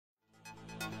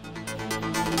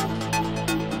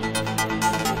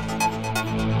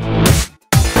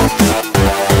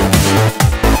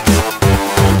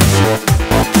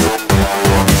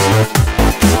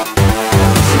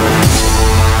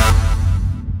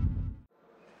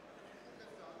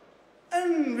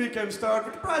can start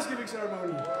with the prize giving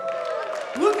ceremony.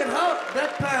 Look at how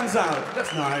that pans out.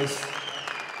 That's nice.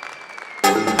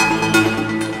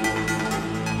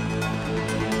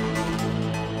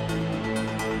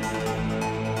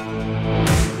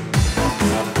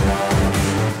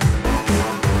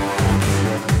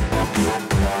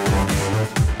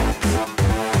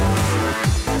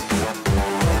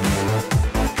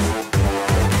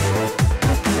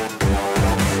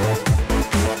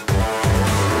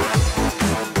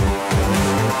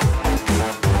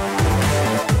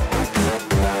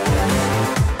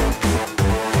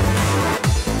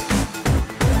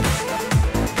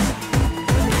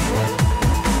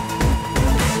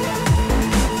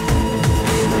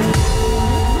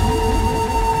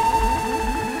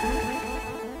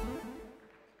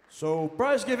 So,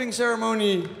 prize giving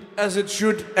ceremony, as it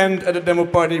should end at a demo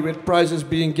party, with prizes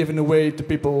being given away to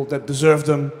people that deserve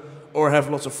them or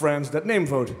have lots of friends that name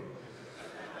vote.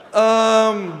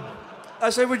 I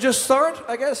say we just start,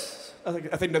 I guess.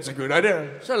 I think that's a good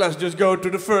idea. So let's just go to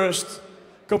the first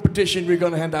competition we're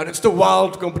gonna hand out. It's the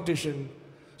wild competition.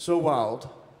 So wild.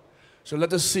 So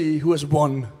let us see who has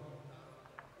won.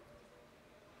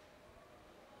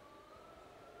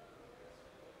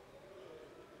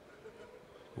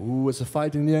 Ooh, it's a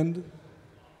fight in the end.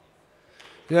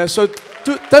 Yeah, so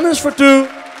tennis for two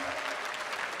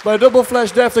by Double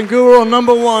Flash Deft and Guru on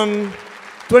number 1.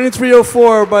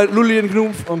 2304 by Luli and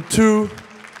Gnoomf on 2.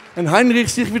 And Heinrich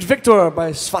Siegfried Victor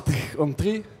by Svattig on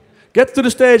 3. Get to the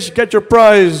stage, get your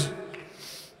prize.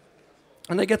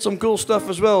 And they get some cool stuff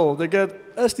as well. They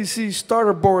get STC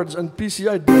starter boards and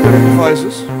PCI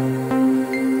devices.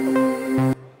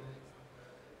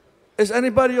 Is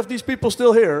anybody of these people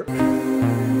still here?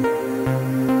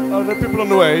 Oh, there are people on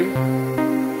the way.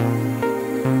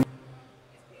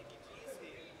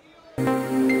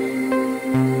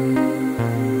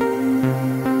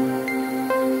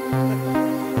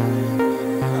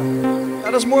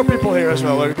 There's more people here as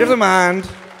well. Give them a hand.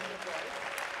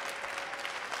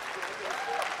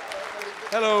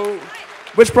 Hello.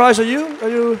 Which prize are you? Are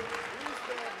you?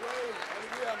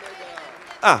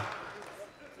 Ah.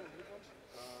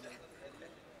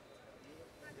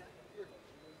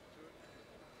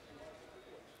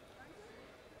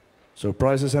 So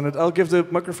prizes and I'll give the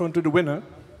microphone to the winner.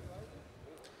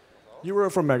 You were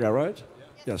from Mega, right?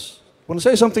 Yes. Want to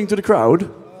say something to the crowd?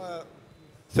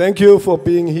 Thank you for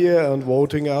being here and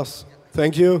voting us.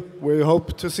 Thank you. We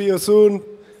hope to see you soon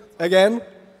again.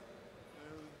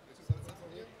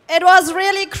 It was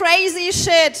really crazy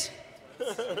shit.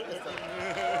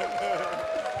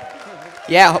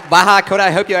 Yeah, Baha Code,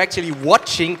 I hope you're actually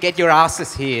watching. Get your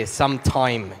asses here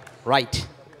sometime. Right.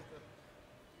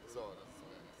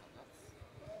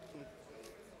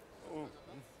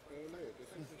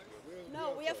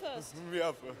 No, we are first. We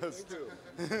are first.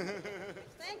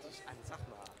 Thank you.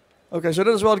 Okay, so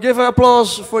that is well. Give an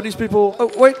applause for these people.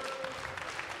 Oh, wait.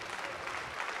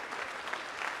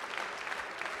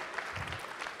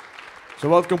 So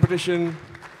wild competition.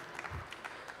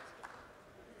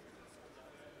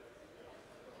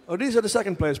 Oh, these are the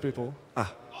second place people.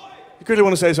 Ah. You quickly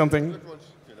want to say something?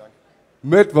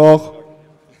 Mittwoch.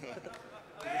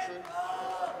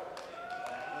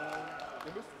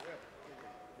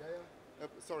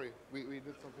 Sorry, we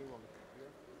did something wrong.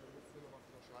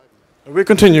 We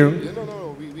continue. Yeah,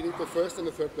 no. We need the first and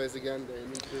the third place again. They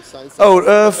need to sign something.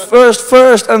 Oh,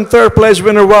 first and third place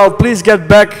winner, Wild, please get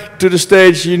back to the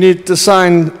stage. You need to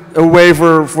sign a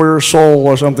waiver for your soul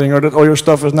or something, or that all your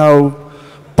stuff is now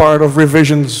part of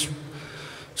revisions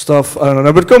stuff. I don't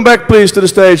know. But come back, please, to the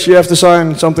stage. You have to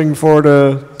sign something for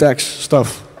the tax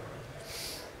stuff.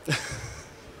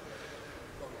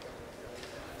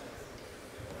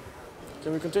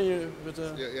 Can we continue with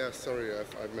the... Yeah, sorry,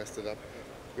 I messed it up.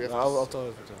 We have I'll tell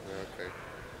it. Yeah, okay.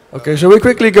 Okay, so we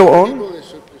quickly go on. People, they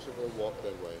should walk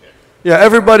that way. Yeah,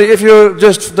 everybody, if you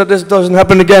just, that this doesn't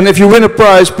happen again, if you win a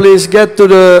prize, please get to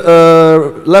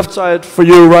the left side for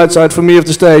you, right side for me of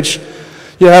the stage.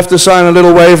 You have to sign a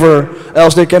little waiver,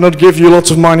 else they cannot give you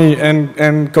lots of money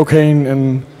and cocaine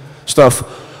and stuff.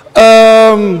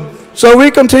 So we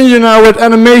continue now with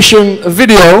animation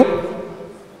video.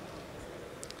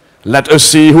 Let us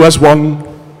see who has won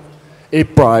a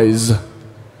prize.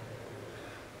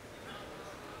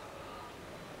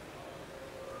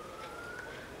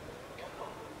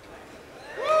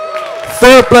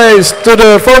 Third place to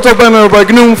the photo banner by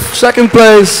Gnoomf. Second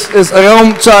place is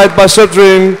Raumzeit by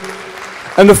Subdream.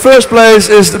 And the first place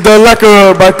is The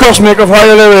Lekker by Cosmic of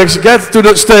Higher Lyrics. Get to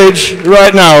the stage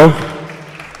right now.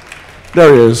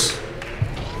 There he is.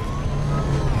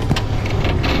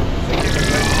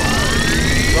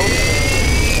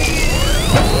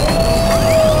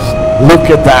 Look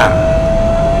at that.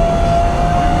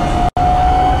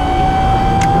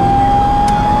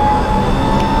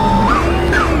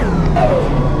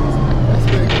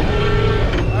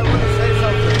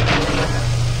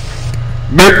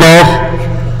 Mittwoch.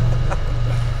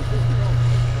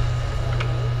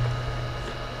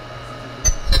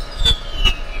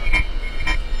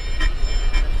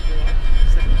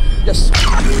 Yes.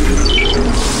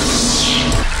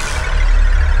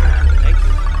 Thank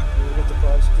you. You get the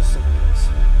prize just a second, please.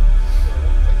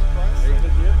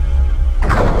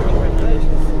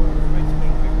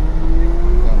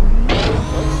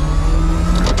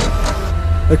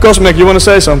 Hey, Cosmic, you want to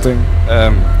say something?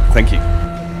 Thank you.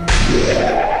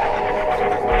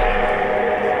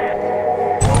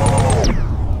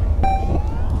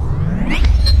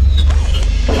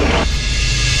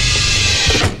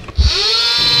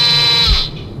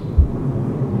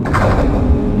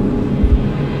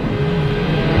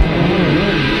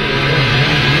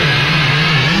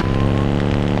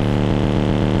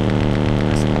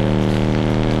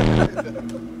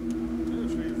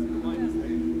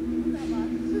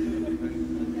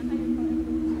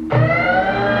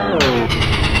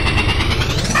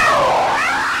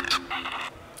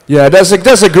 Yeah, that's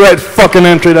a great fucking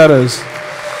entry, that is.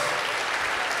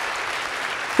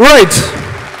 Right.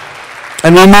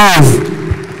 And we move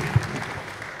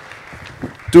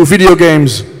to video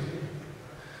games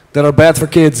that are bad for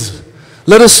kids.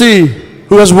 Let us see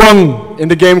who has won in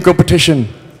the game competition.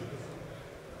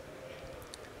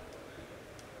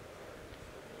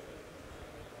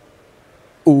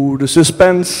 Ooh, the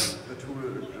suspense.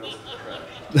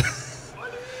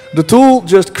 The tool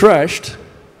just crashed.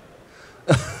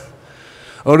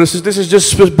 Oh, this is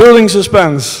just building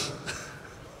suspense.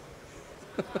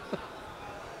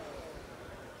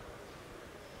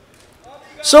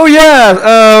 So yeah,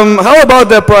 how about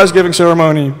that prize giving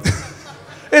ceremony?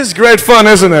 It's great fun,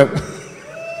 isn't it?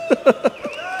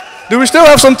 Do we still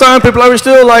have some time, people? Are we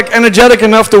still like energetic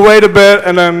enough to wait a bit,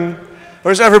 and then,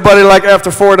 or is everybody like after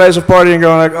 4 days of partying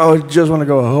going like, oh, I just want to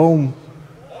go home?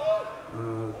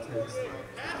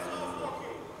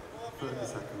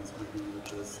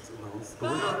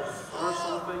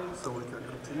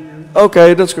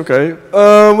 Okay, that's okay.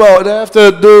 Well, they have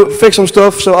to fix some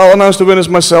stuff, so I'll announce the winners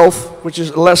myself, which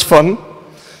is less fun.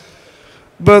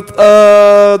 But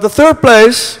the third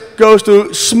place goes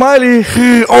to Smiley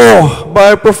Oh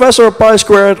by Professor Pi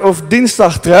Squared of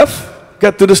Dienstagtref.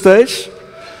 Get to the stage.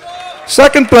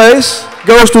 Second place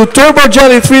goes to Turbo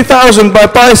Jelly 3000 by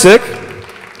Pisik.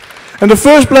 And the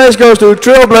first place goes to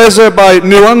Trailblazer by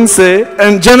Nuance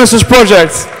and Genesis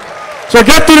Project. So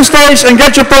get to the stage and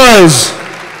get your prize.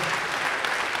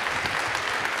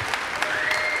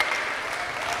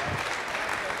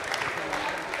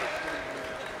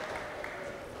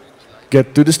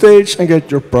 Get to the stage and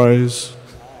get your prize.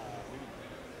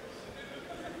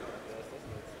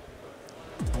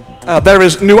 There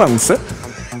is Nuance.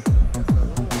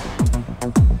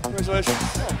 Congratulations.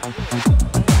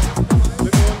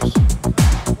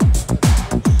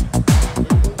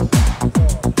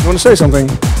 You want to say something?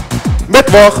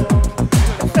 Mittwoch.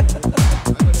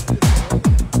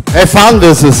 I found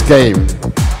this game.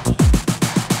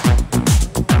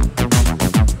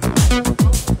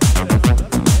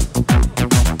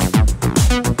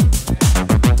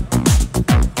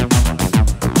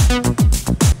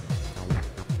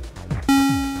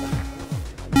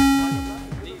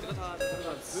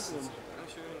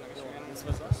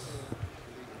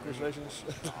 Congratulations.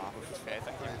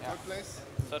 Third place.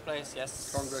 Third place,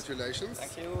 yes. Congratulations.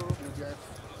 Thank you. You get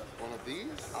one of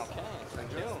these. Okay,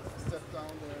 thank you. Step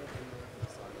down there.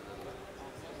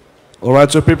 All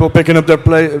right, so people picking up their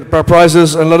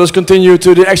prizes, and let us continue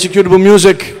to the executable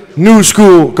music new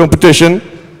school competition.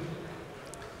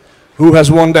 Who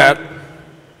has won that?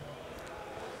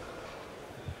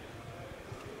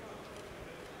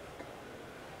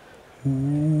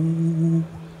 Ooh.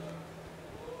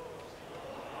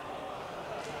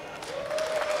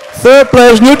 Third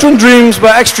place, Neutron Dreams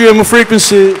by Extreme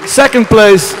Frequency. Second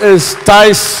place is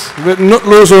Thijs with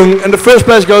Nutlosung. And the first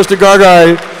place goes to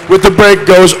Gargai with The Break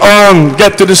Goes On.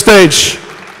 Get to the stage.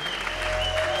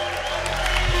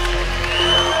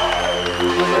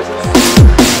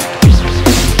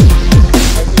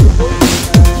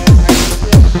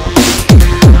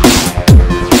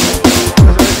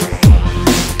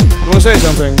 You want to say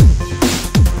something?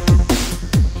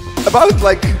 About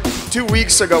like 2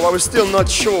 weeks ago, I was still not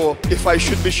sure if I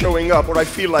should be showing up or I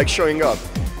feel like showing up.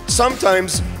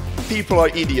 Sometimes people are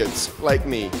idiots like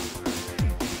me.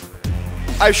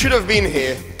 I should have been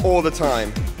here all the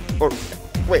time. Or,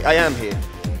 wait, I am here.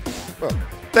 Well,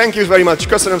 thank you very much.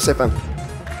 Köszönöm szépen.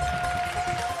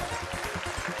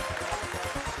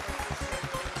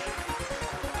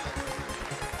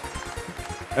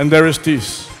 And there is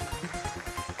Ties.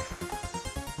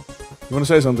 You want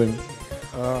to say something?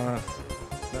 Not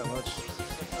much.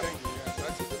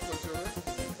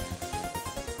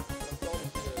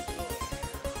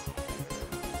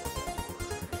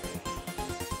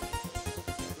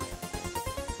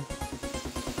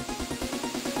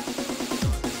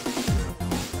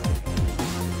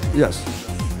 Yes.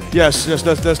 Yes,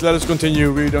 let us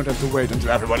continue. We don't have to wait until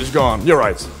everybody's gone. You're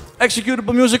right.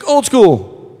 Executable music, old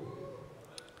school.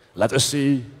 Let us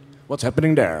see what's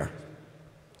happening there.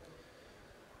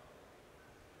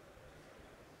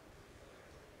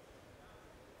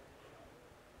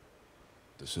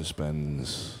 The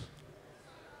suspense.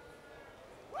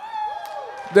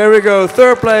 There we go.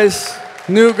 Third place,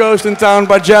 New Ghost in Town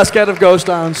by Jazz Cat of Ghost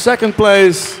Town. Second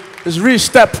place is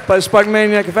Re-Step by Spike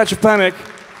Maniac of Edge of Panic.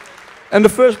 And the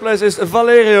first place is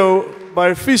Valerio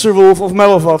by Fieserwolf of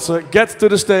Metalvatse. Get to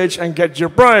the stage and get your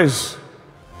prize.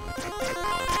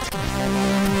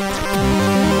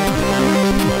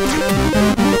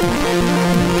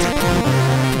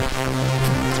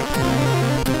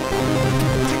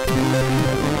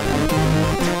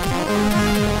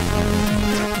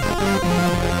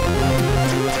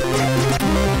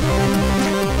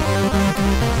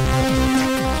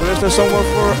 So is there someone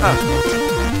for...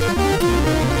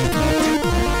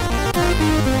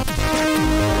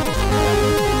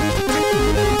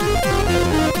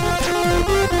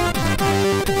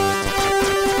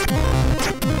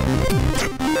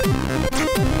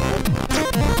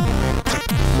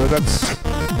 So that's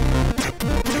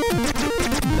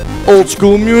old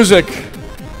school music.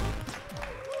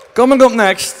 Coming up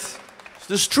next is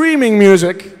the streaming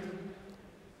music.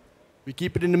 We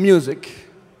keep it in the music.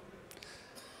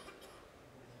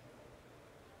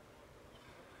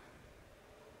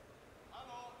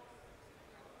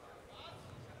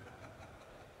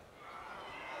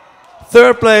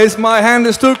 Third place, My Hand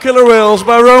is Two Killer Whales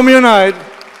by Romeo Knight.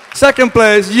 Second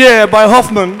place, Yeah by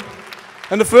Hoffman.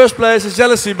 And the first place is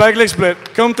Jealousy by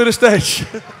Glicksplit. Come to the stage.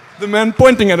 The man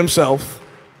pointing at himself.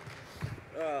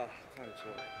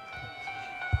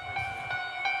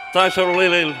 Thanks for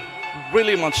really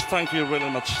much. Thank you really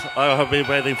much. I have been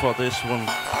waiting for this one.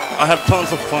 I had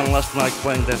tons of fun last night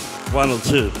playing the 1 and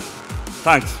 2.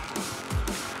 Thanks.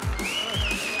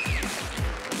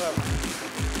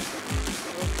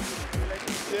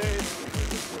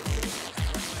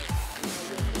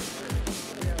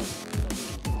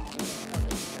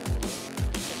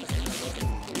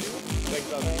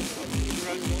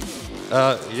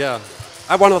 Yeah,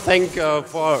 I want to thank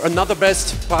for another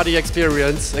best party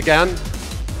experience again.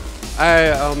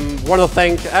 I want to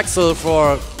thank Axel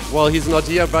for, well, he's not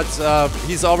here, but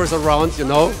he's always around, you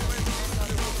know.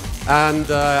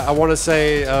 And I want to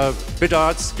say,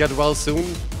 Bidarts, get well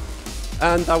soon.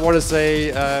 And I want to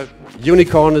say,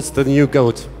 Unicorn is the new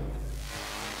goat.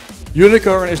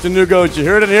 Unicorn is the new goat. You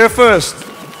heard it here first.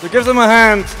 So give them a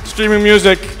hand. Streaming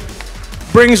music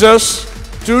brings us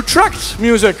to tracked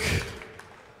music.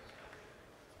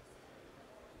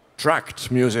 Tracked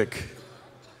music.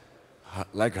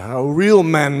 Like how real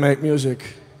men make music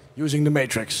using the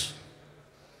Matrix.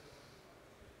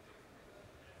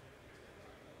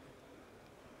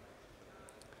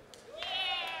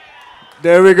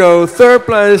 There we go. Third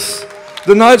place,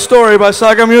 The Night Story by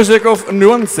Saga Music of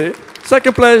Nuance.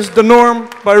 Second place, The Norm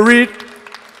by Reed.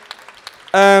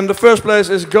 And the first place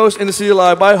is Ghost in the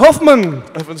CLI by Hoffman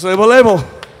of Unstable Label.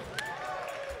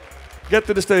 Get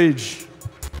to the stage.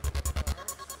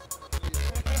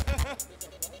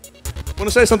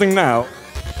 Want to say something now?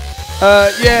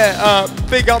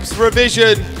 Big ups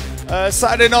Revision.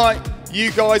 Saturday night,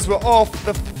 you guys were off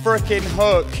the frickin'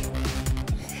 hook.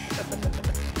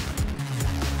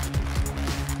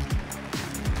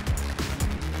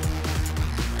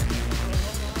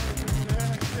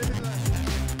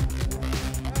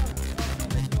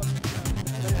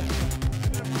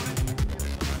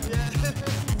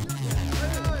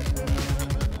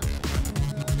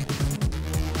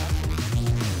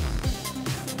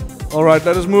 All right,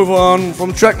 let us move on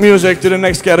from track music to the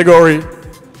next category.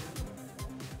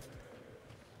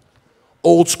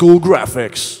 Old school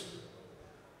graphics.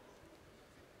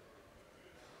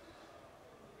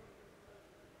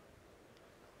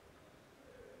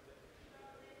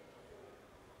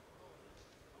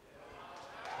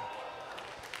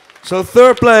 So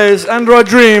third place, Android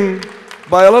Dream,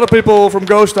 by a lot of people from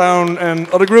Ghost Town and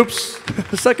other groups.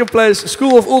 Second place,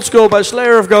 School of Old School by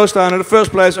Slayer of Ghost Town. And the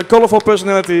first place, A Colorful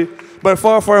Personality by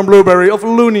Far Far and Blueberry of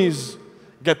Loonies.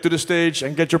 Get to the stage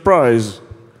and get your prize.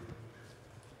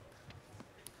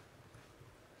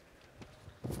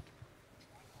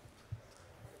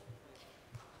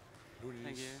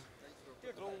 Thank you.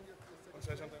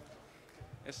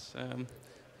 Yes.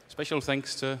 Special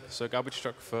thanks to Sir Garbage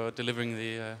Truck for delivering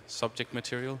the subject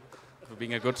material, for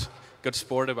being a good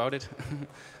sport about it.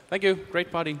 Thank you.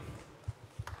 Great party.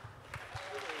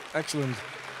 Excellent.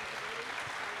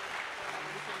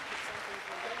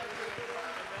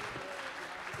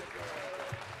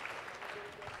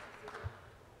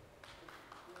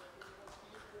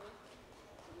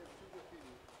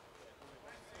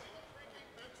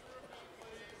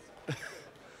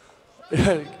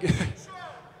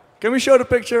 Can we show the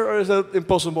picture, or is that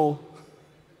impossible?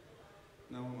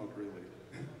 No, not really.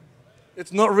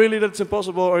 It's not really that it's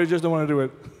impossible, or you just don't want to do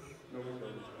it? No, we don't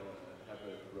have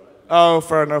it right. Oh,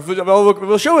 fair enough. Well,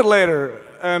 we'll show it later,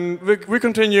 and we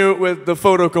continue with the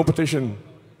photo competition.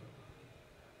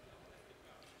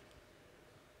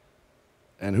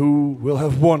 And who will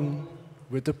have won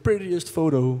with the prettiest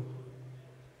photo?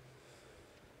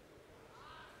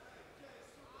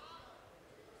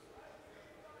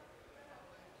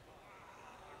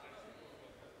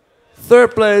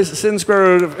 Third place, Sin Square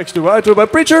Root of X2Y2 by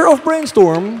Preacher of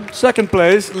Brainstorm. Second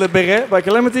place, Le Béret by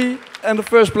Calamity. And the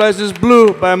first place is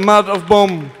Blue by Mad of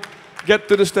Bomb. Get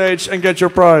to the stage and get your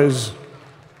prize.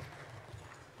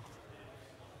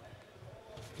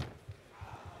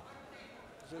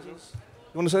 You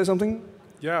want to say something?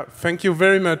 Yeah, thank you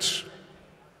very much.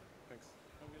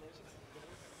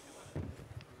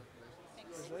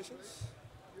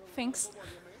 Thanks.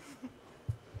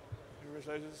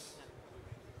 Congratulations.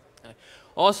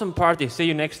 Awesome party. See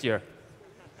you next year.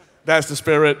 That's the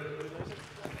spirit.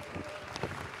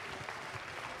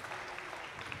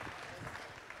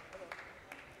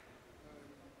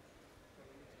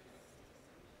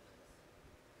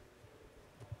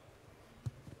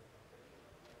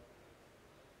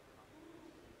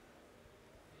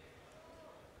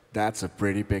 That's a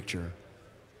pretty picture.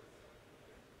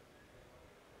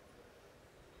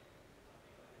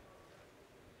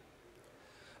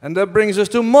 And that brings us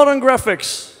to modern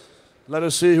graphics. Let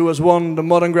us see who has won the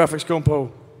modern graphics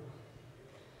compo.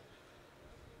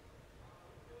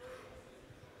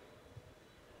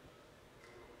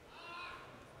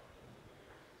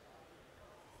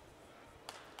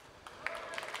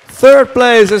 Third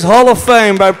place is Hall of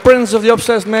Fame by Prince of the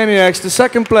Obsessed Maniacs. The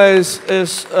second place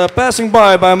is Passing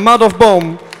By Mad of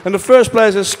Bomb. And the first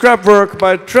place is Scrapwork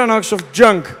by Trenox of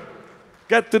Junk.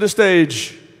 Get to the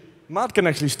stage. Mad can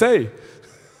actually stay.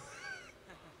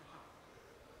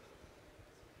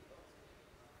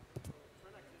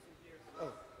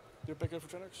 You pick it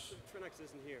for Trenox? Trenox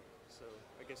isn't here, so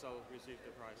I guess I'll receive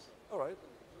the prize. All right.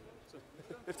 So,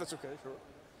 if that's okay, sure.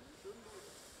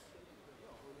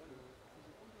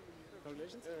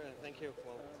 Congratulations. Thank you.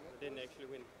 Well, I didn't actually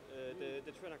win.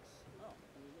 The Trenox,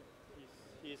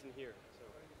 he isn't here, so.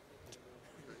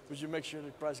 Would you make sure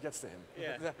the prize gets to him?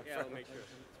 Yeah, I'll make sure.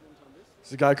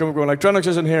 There's a guy coming going like, Trenox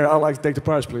isn't here, I'd like to take the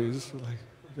prize, please. Like,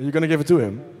 are you going to give it to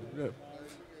him? Yeah.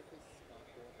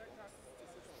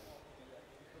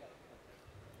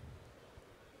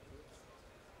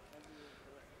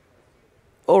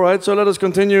 All right, so let us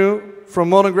continue from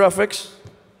modern graphics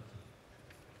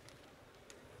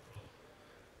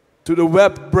to the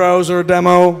web browser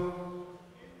demo.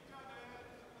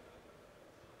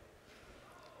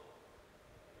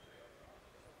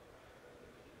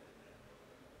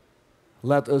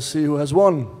 Let us see who has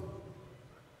won.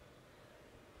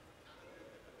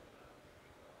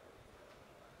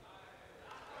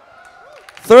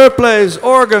 Third place,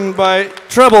 Organ by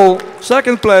Treble.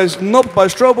 Second place, Knob by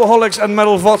Stroboholics and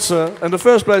Metal Vodka. And the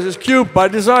first place is Cube by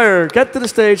Desire. Get to the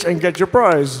stage and get your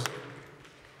prize.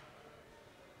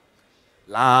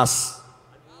 Lars.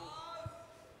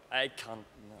 I can't.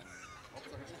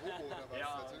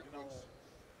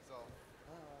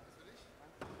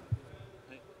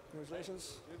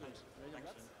 Congratulations.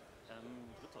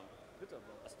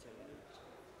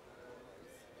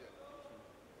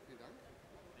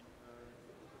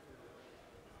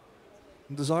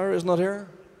 Desire is not here?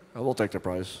 I will take the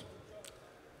prize.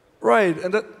 Right,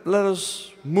 and let us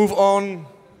move on.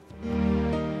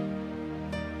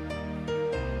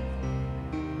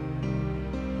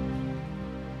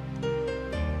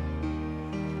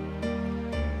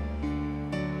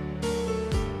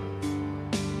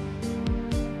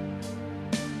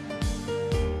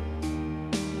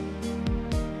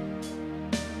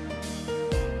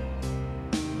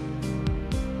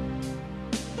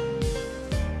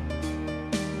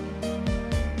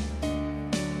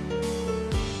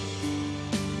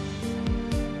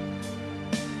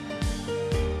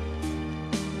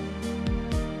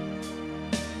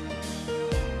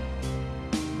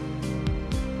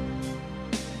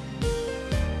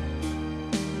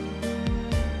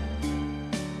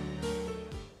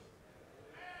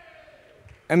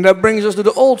 And that brings us to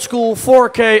the old school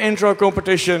 4K intro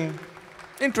competition.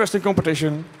 Interesting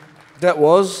competition. That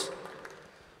was.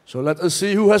 So let us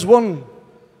see who has won.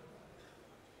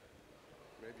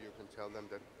 Maybe you can tell them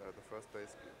that the first place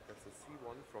gets a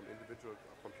C1 from individual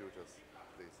computers,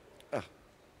 please.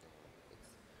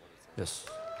 Yes.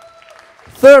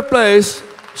 Third place,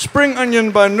 Spring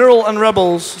Onion by Neural and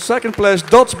Rebels. Second place,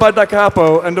 Dots by Da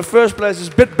Capo. And the first place is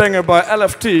Bitbanger by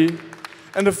LFT.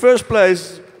 And the first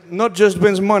place not just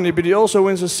wins money, but he also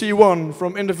wins a C1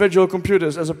 from individual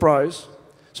computers as a prize.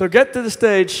 So get to the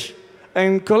stage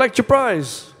and collect your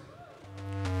prize.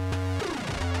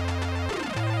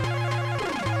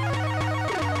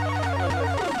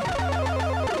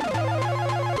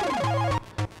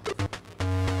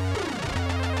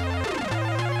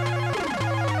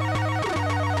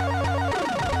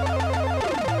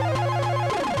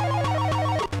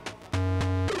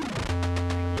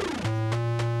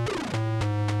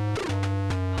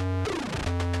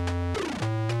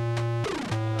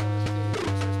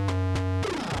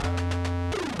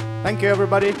 Thank you,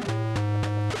 everybody.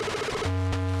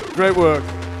 Great work.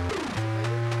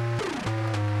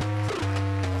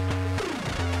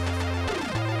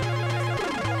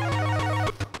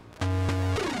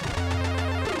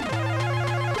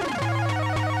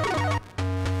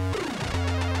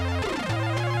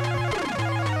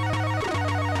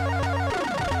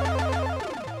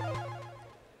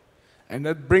 And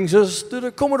that brings us to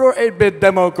the Commodore 8-bit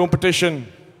demo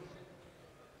competition.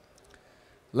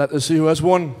 Let us see who has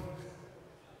won.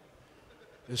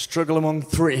 A struggle among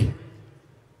three.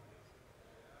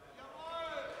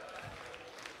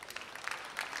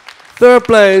 Third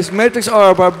place, Matrix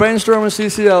R by Brainstorm and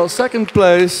CCL. Second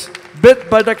place, Bit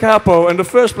by Da Capo. And the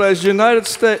first place,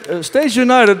 Stage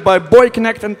United by Boy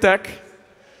Connect and Tech.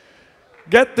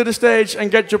 Get to the stage and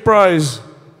get your prize.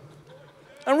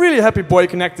 I'm really happy Boy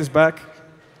Connect is back.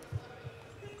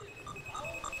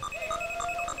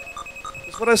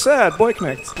 That's what I said, Boy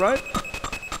Connect, right?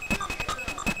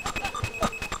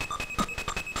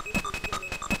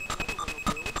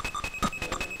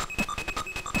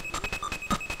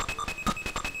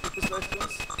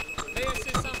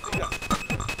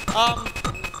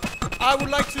 I would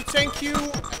like to thank you,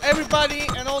 everybody,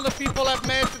 and all the people I've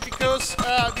met, because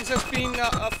this has been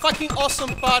a fucking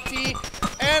awesome party,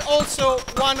 and also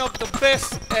one of the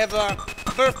best ever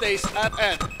birthdays I've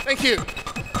had. Thank you.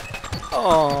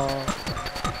 Aww.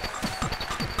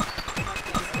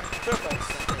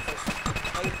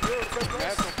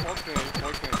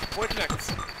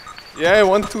 Yeah, I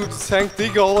want to thank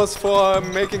Digos for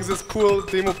making this cool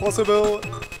demo possible,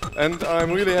 and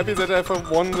I'm really happy that I've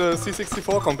won the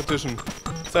C64 competition.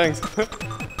 Thanks.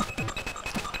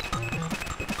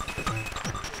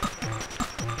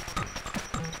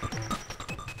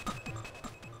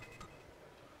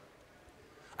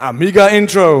 Amiga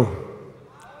intro.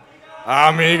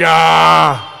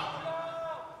 Amiga.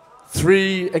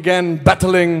 Three again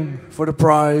battling for the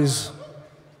prize.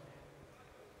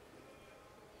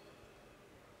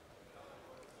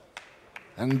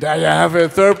 And there you have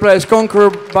it. Third place,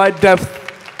 Conqueror by Depth.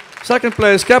 Second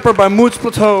place, Capper by Moods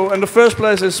Plateau. And the first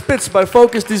place is Spitz by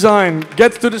Focus Design.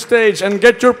 Get to the stage and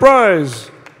get your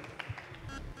prize.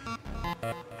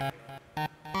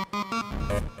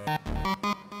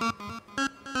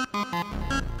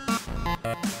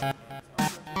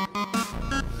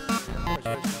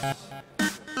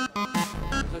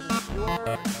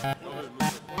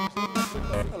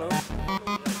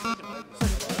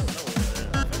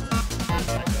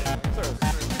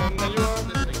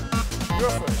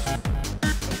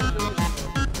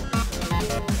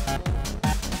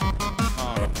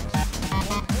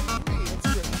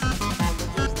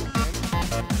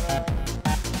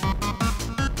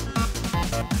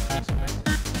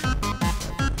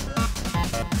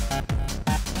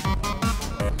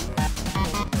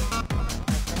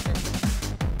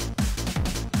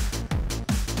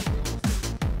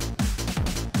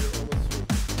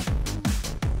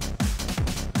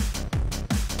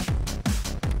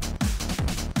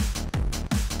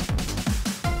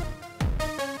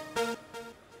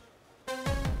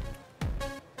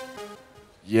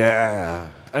 Yeah,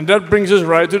 and that brings us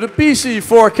right to the PC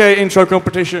 4K intro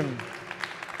competition.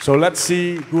 So let's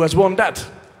see who has won that.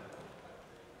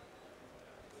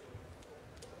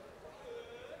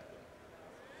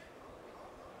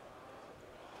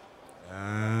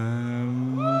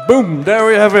 Boom, there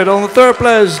we have it. On the third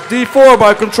place, D4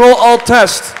 by Control Alt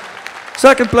Test.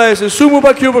 Second place is Sumo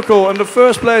by Cubicle, and the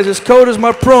first place is Code is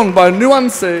My Prong by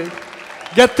Nuance.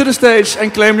 Get to the stage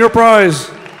and claim your prize.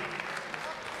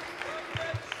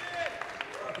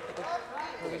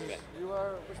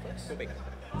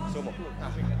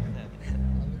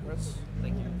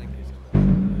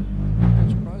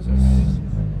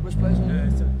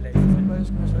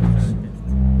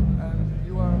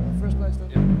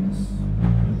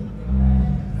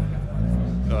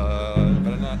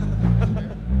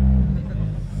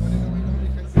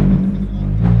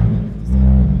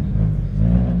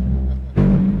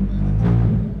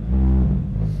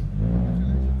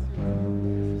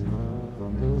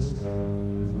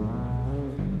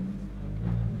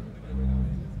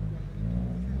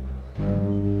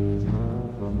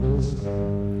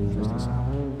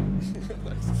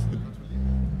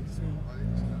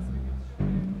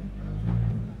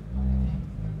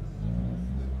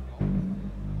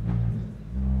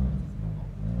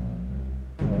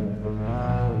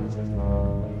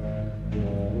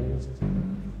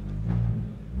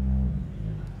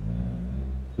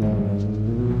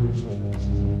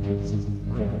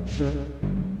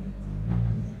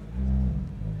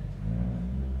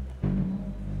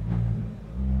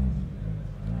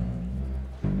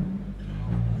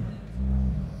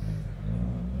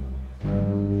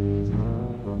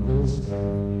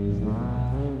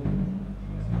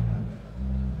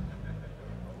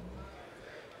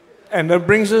 And that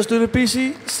brings us to the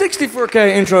PC 64K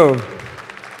intro.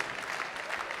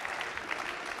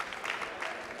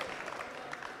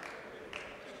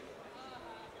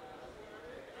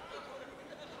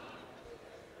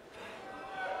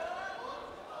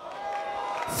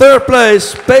 Third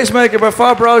place, Pacemaker by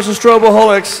Farbrowse and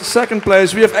Stroboholics. Second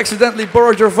place, We Have Accidentally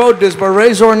Borrowed Your Vote Disc by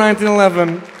Razor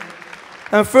 1911.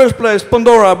 And first place,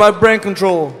 Pandora by Brain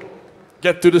Control.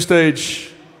 Get to the stage.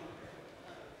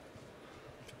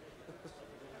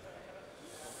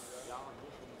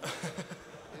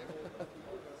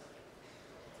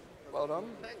 Well done.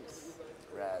 Thanks.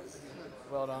 Raz.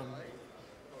 Well done.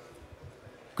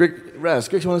 Quick, Raz,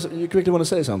 you quickly want to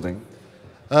say something?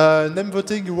 Name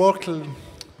voting work,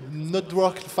 not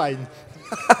work fine.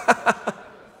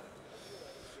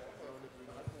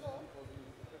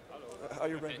 Are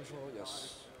you Brain Control?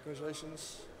 Yes.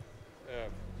 Congratulations.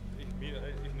 Ich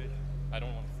nicht. I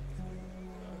don't want.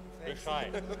 We're shy.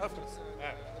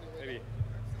 Maybe.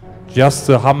 Just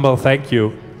a humble thank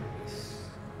you.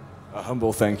 A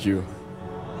humble thank you.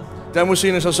 Demo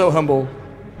sceners are so humble.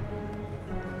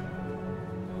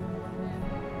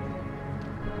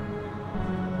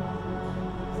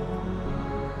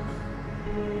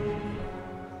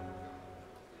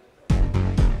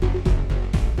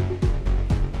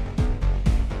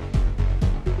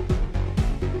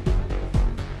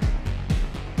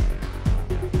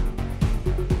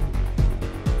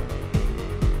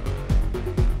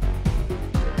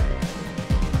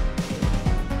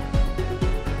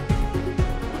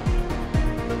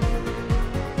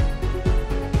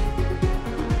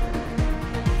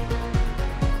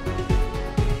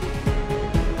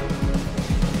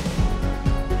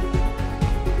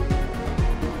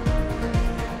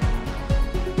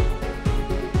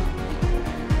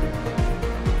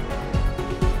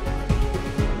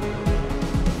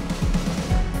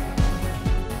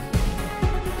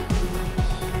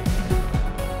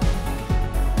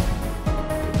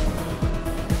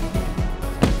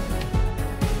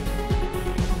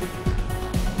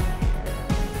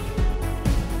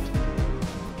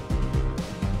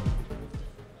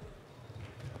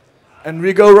 And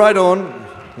we go right on.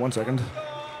 1 second.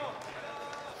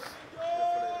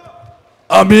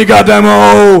 Amiga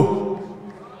demo!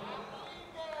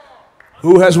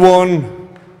 Who has won?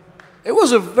 It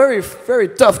was a very, very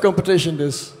tough competition,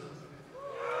 this.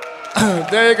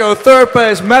 There you go, third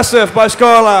place, Massive by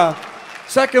Scarla.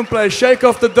 Second place, Shake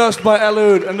Off the Dust by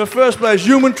Elude. And the first place,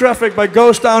 Human Traffic by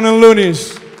Ghost Town and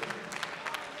Loonies.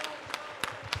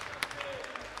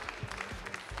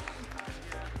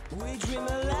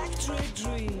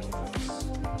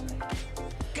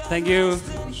 Thank you.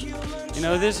 You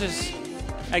know, this is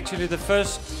actually the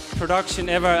first production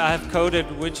ever I have coded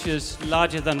which is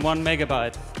larger than 1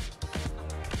 megabyte.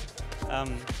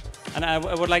 And I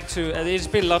would like to, it's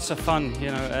been lots of fun,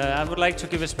 you know. I would like to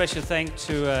give a special thank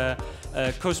to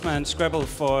Kusma and Scrabble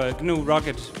for GNU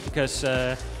Rocket, because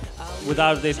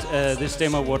without it, this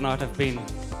demo would not have been.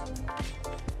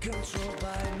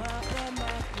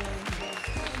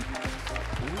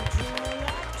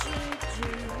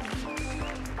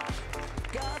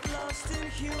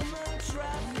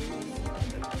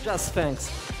 Just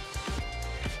thanks.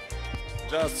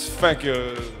 Just thank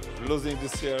you. Losing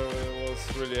this year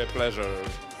was really a pleasure.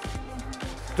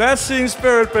 That's scene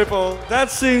spirit, people.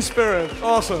 That's scene spirit.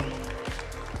 Awesome.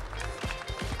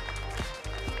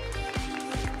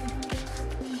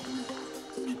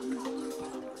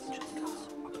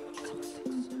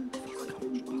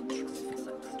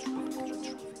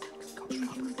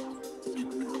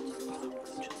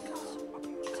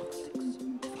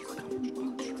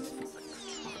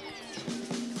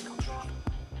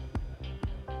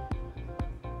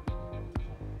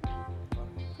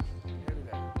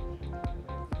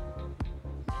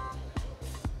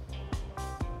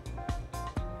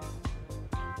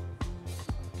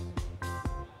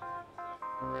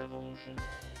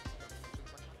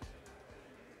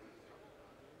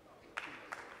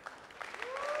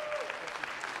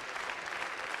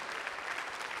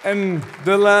 And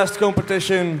the last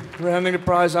competition we're handing the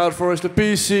prize out for is the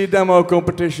PC demo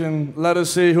competition. Let us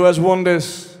see who has won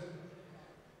this.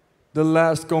 The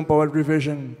last compo at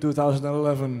Revision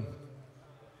 2011.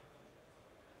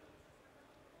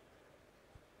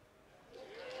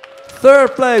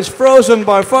 Third place, Frozen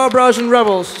by Farbrowsen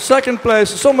Rebels. Second place,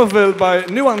 Somerville by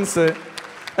Nuance.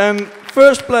 And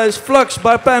first place, Flux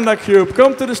by Panda Cube.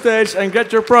 Come to the stage and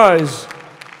get your prize.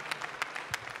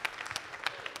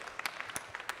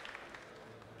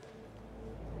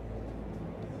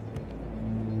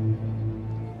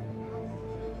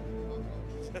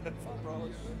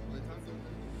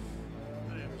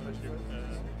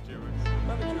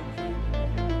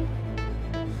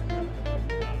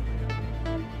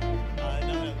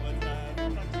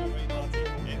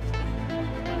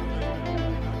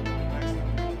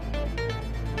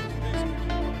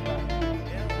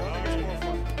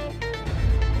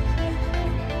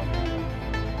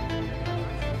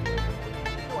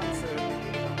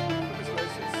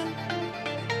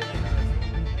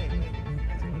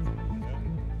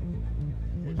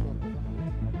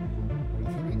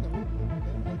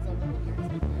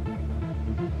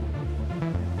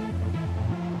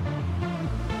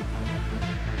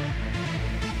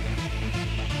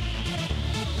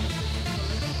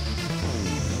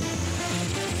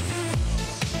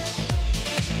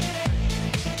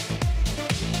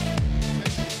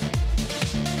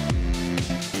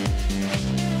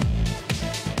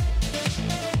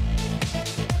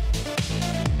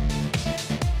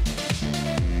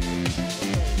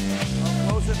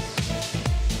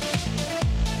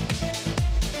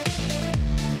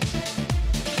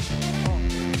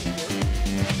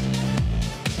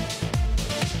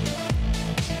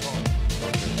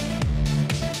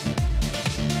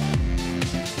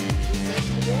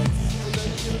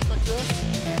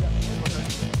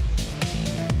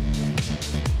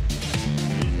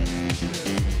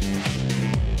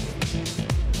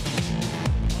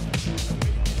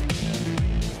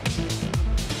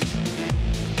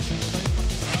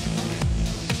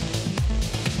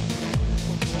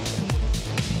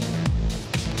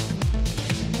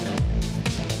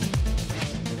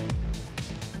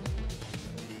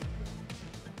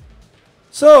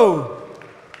 So,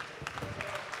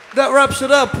 that wraps it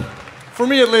up, for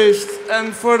me at least,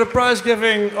 and for the prize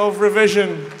giving of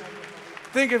Revision.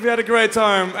 I think if you had a great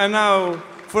time, and now,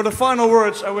 for the final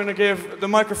words, I want to give the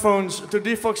microphones to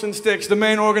Defox and Styx, the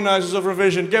main organizers of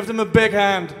Revision. Give them a big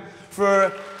hand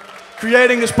for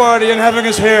creating this party and having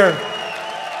us here.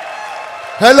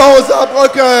 Hello,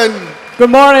 Saarbrücken! Good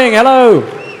morning, hello!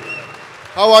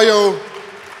 How are you?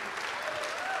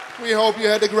 We hope you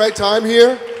had a great time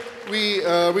here. We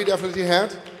definitely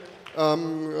had.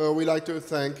 We like to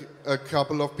thank a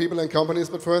couple of people and companies,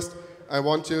 but first I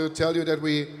want to tell you that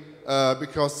we,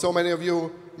 because so many of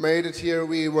you made it here,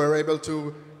 we were able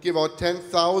to give out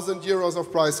 10,000 euros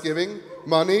of prize giving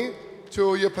money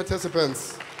to your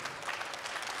participants.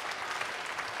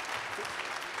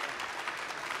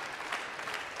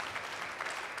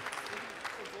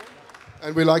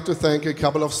 And we like to thank a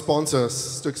couple of sponsors.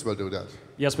 Styx will do that.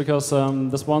 Yes, because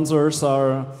the sponsors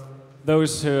are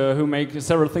those who make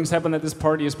several things happen at this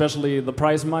party, especially the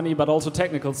prize money, but also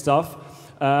technical stuff.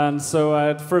 And so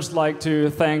I'd first like to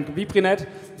thank Viprinet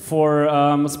for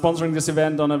sponsoring this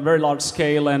event on a very large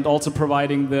scale and also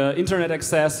providing the internet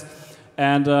access.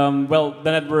 And, well,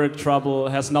 the network trouble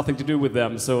has nothing to do with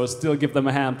them, so still give them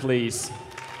a hand, please.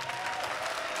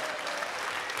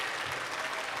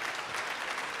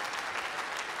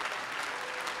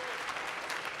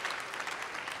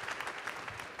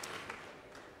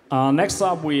 Next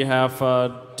up, we have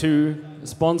two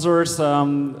sponsors.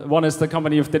 One is the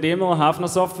company of the demo, Hafner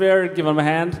Software, give them a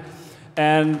hand.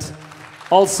 And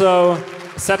also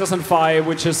Citizen Fi,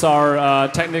 which is our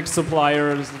technical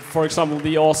supplier. For example,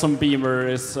 the Awesome Beamer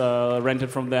is rented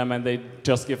from them, and they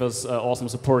just give us awesome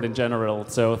support in general.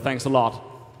 So thanks a lot.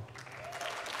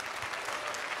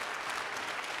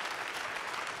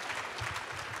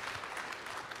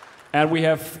 And we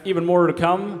have even more to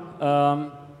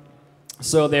come.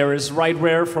 So there is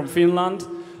Rightware from Finland.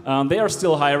 They are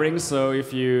still hiring, so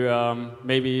if you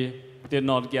maybe did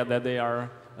not get that, they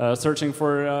are searching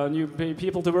for new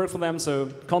people to work for them, so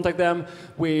contact them.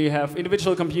 We have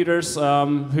individual computers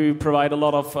who provide a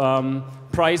lot of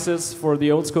prizes for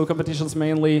the old school competitions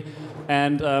mainly,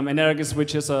 and Energis,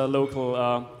 which is a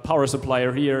local power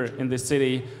supplier here in this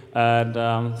city. And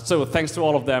so thanks to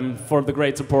all of them for the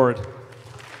great support.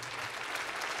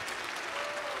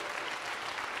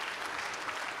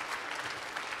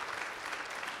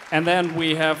 And then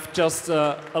we have just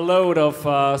a load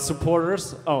of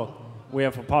supporters. Oh, we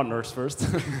have partners first.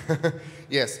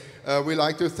 Yes, we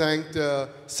like to thank the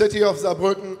city of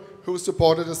Saarbrücken, who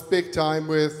supported us big time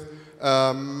with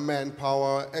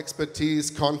manpower, expertise,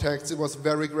 contacts. It was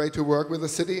very great to work with the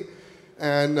city.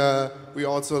 And we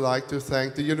also like to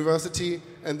thank the university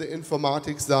and the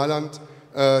Informatik Saarland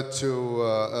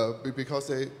because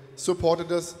they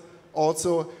supported us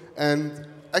also. And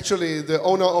actually, the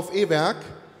owner of E-Werk,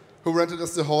 who rented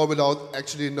us the hall without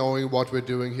actually knowing what we're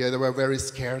doing here, they were very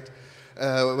scared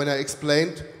when I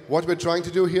explained what we're trying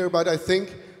to do here, but I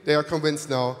think they are convinced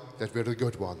now that we're the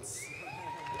good ones.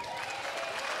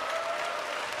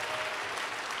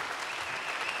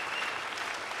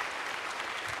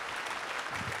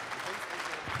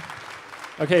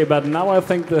 Okay, but now I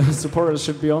think the supporters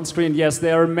should be on screen. Yes,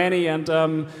 there are many, and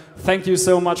thank you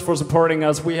so much for supporting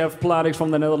us. We have Planix from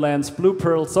the Netherlands, Blue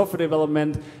Pearl Software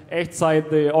Development,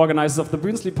 Echtzeit, the organizers of the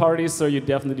Bünzli party, so you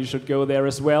definitely should go there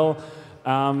as well.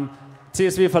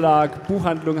 CSW Verlag,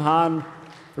 Buchhandlung Hahn,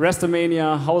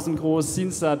 Restomania, Hausengroß,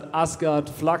 Sinsat, Asgard,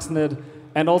 Fluxnet,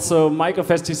 and also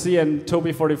Microfest TC and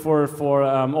Toby44 for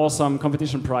awesome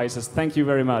competition prizes. Thank you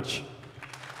very much.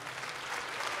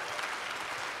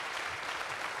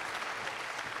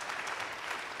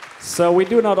 So we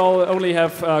do not only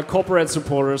have corporate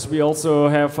supporters, we also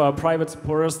have private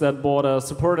supporters that bought a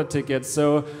supporter ticket.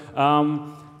 So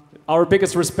our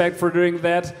biggest respect for doing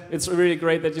that. It's really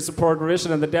great that you support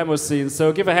Revision and the demo scene.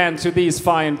 So give a hand to these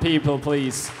fine people,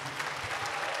 please.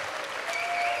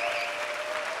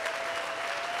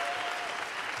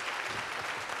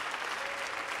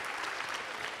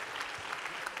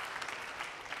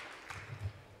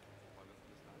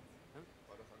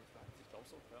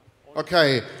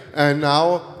 Okay, and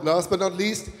now, last but not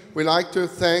least, we'd like to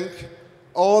thank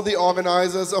all the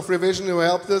organizers of Revision who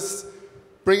helped us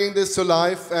bringing this to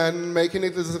life and making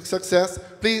it a success.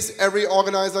 Please, every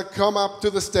organizer, come up to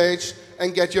the stage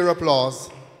and get your applause.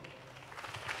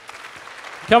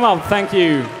 Come on, thank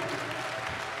you.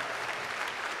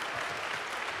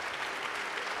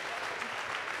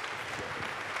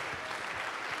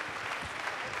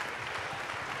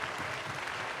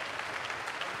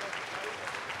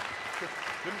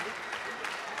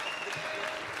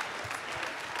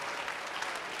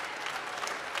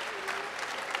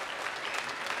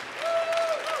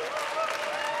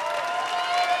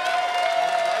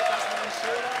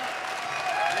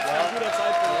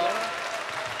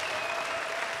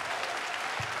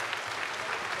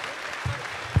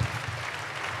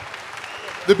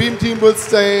 The Beam team will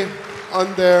stay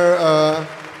on their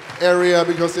area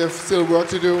because they have still work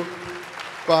to do.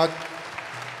 But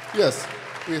yes,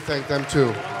 we thank them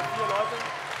too.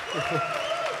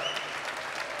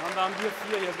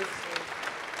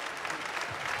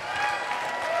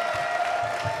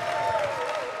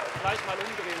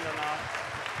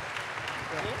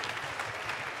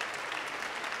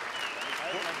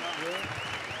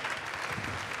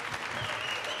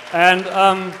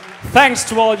 And thanks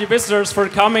to all you visitors for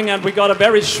coming, and we got a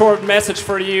very short message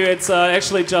for you. It's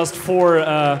actually just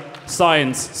 4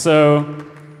 signs, so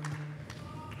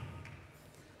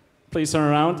please turn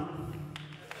around.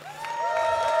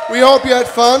 We hope you had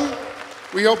fun.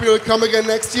 We hope you'll come again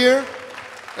next year.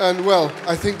 And well,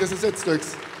 I think this is it,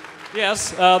 Stux.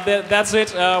 Yes, that's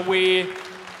it. We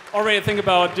already think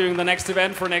about doing the next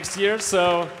event for next year,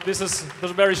 so this is a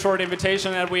very short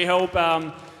invitation, and we hope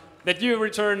that you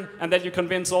return and that you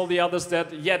convince all the others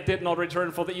that yet did not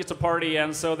return for the Easter party,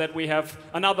 and so that we have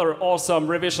another awesome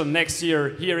revision next year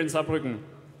here in Saarbrücken.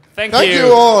 Thank you. Thank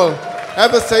you all.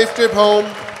 Have a safe trip home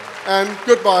and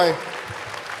goodbye.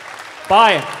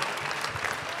 Bye.